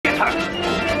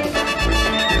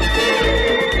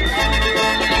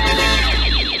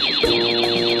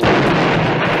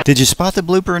Did you spot the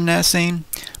blooper in that scene?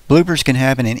 Bloopers can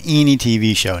happen in any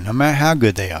TV show, no matter how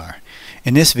good they are.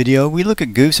 In this video, we look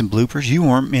at goofs and bloopers you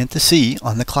weren't meant to see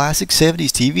on the classic 70s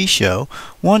TV show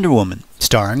Wonder Woman,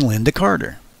 starring Lynda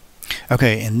Carter.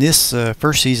 Okay, in this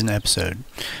first season episode,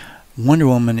 Wonder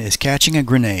Woman is catching a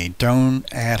grenade thrown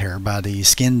at her by the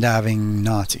skin-diving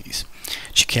Nazis.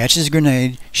 She catches the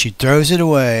grenade, she throws it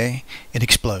away, it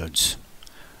explodes.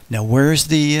 Now where's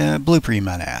the blooper, you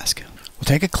might ask? We'll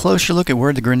take a closer look at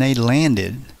where the grenade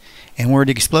landed and where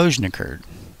the explosion occurred.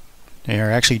 There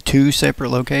are actually two separate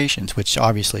locations, which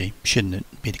obviously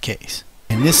shouldn't be the case.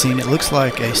 In this scene, it looks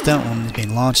like a stunt woman is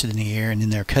being launched in the air and then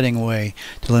they're cutting away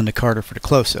to Lynda Carter for the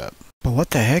close-up. But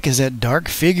what the heck is that dark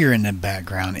figure in the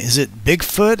background? Is it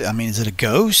Bigfoot? I mean, is it a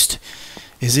ghost?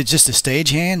 Is it just a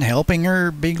stagehand helping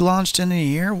her be launched in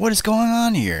the air? What is going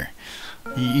on here?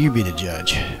 You be the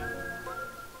judge.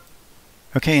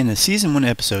 Okay, in the Season 1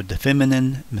 episode, The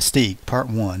Feminine Mystique, Part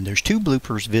 1, there's two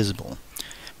bloopers visible.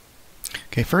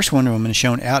 Okay, first Wonder Woman is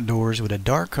shown outdoors with a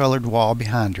dark-colored wall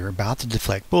behind her about to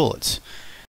deflect bullets.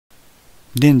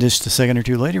 Then just a second or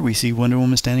two later, we see Wonder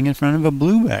Woman standing in front of a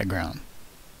blue background.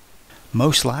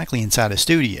 Most likely inside a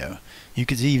studio. You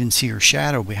could even see her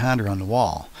shadow behind her on the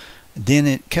wall. Then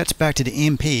it cuts back to the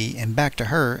MP and back to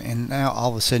her, and now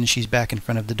all of a sudden she's back in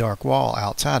front of the dark wall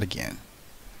outside again.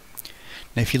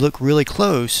 Now if you look really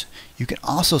close, you can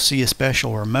also see a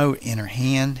special remote in her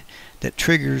hand that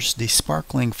triggers the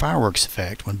sparkling fireworks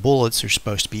effect when bullets are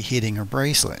supposed to be hitting her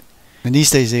bracelet. And these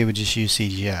days they would just use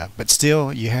CGI, but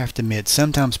still you have to admit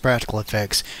sometimes practical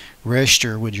effects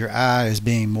register with your eye as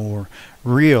being more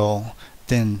real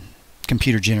than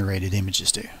computer generated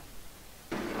images do.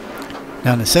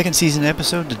 Now in the second season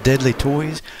episode, The Deadly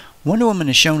Toys, Wonder Woman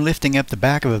is shown lifting up the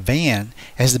back of a van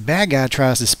as the bad guy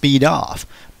tries to speed off.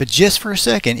 But just for a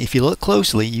second, if you look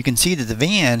closely, you can see that the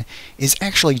van is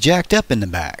actually jacked up in the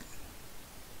back.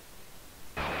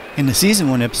 In the Season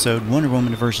 1 episode, Wonder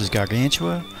Woman vs.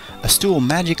 Gargantua, a stool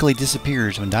magically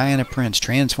disappears when Diana Prince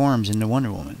transforms into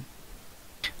Wonder Woman.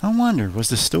 I wondered, was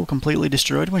the stool completely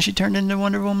destroyed when she turned into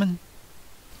Wonder Woman?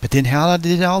 But then how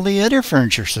did all the other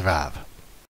furniture survive?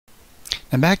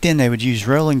 Now back then they would use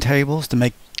rolling tables to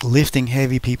make lifting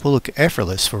heavy people look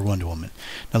effortless for Wonder Woman.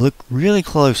 Now look really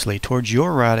closely towards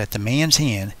your right at the man's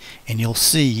hand and you'll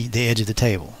see the edge of the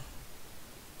table.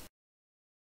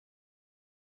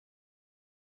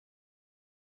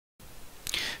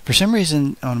 For some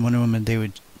reason on Wonder Woman they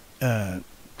would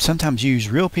sometimes use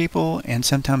real people and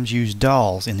sometimes use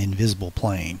dolls in the invisible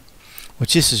plane,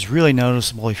 which this is really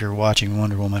noticeable if you're watching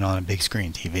Wonder Woman on a big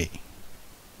screen TV.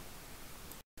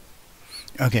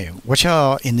 Okay, watch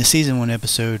out in the Season 1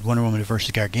 episode, Wonder Woman vs.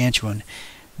 Gargantuan,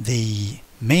 the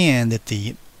man that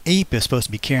the ape is supposed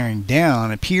to be carrying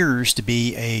down appears to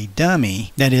be a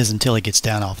dummy. That is until he gets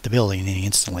down off the building, and then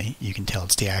instantly you can tell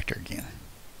it's the actor again.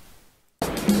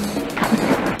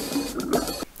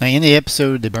 Now in the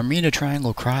episode The Bermuda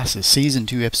Triangle Crisis, Season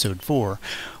 2, Episode 4,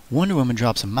 Wonder Woman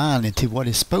drops a mine into what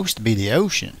is supposed to be the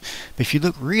ocean. But if you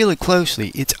look really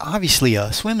closely, it's obviously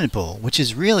a swimming pool, which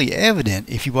is really evident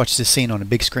if you watch this scene on a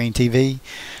big screen TV,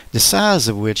 the size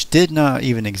of which did not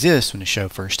even exist when the show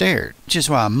first aired, which is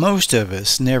why most of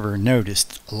us never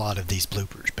noticed a lot of these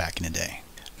bloopers back in the day.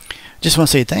 Just want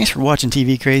to say thanks for watching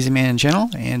TV Crazy Man channel,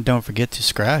 and don't forget to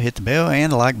subscribe, hit the bell,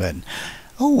 and the like button.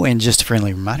 Oh, and just a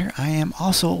friendly reminder, I am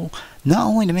also not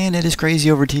only the man that is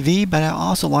crazy over TV, but I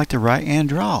also like to write and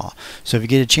draw. So if you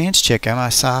get a chance, check out my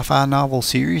sci-fi novel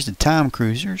series, The Time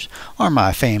Cruisers, or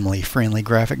my family-friendly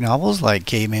graphic novels like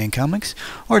Caveman Comics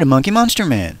or The Monkey Monster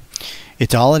Man.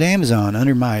 It's all at Amazon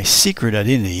under my secret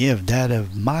identity of that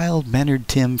of mild-mannered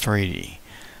Tim Frady.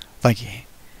 Thank you.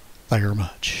 Thank you very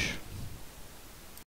much.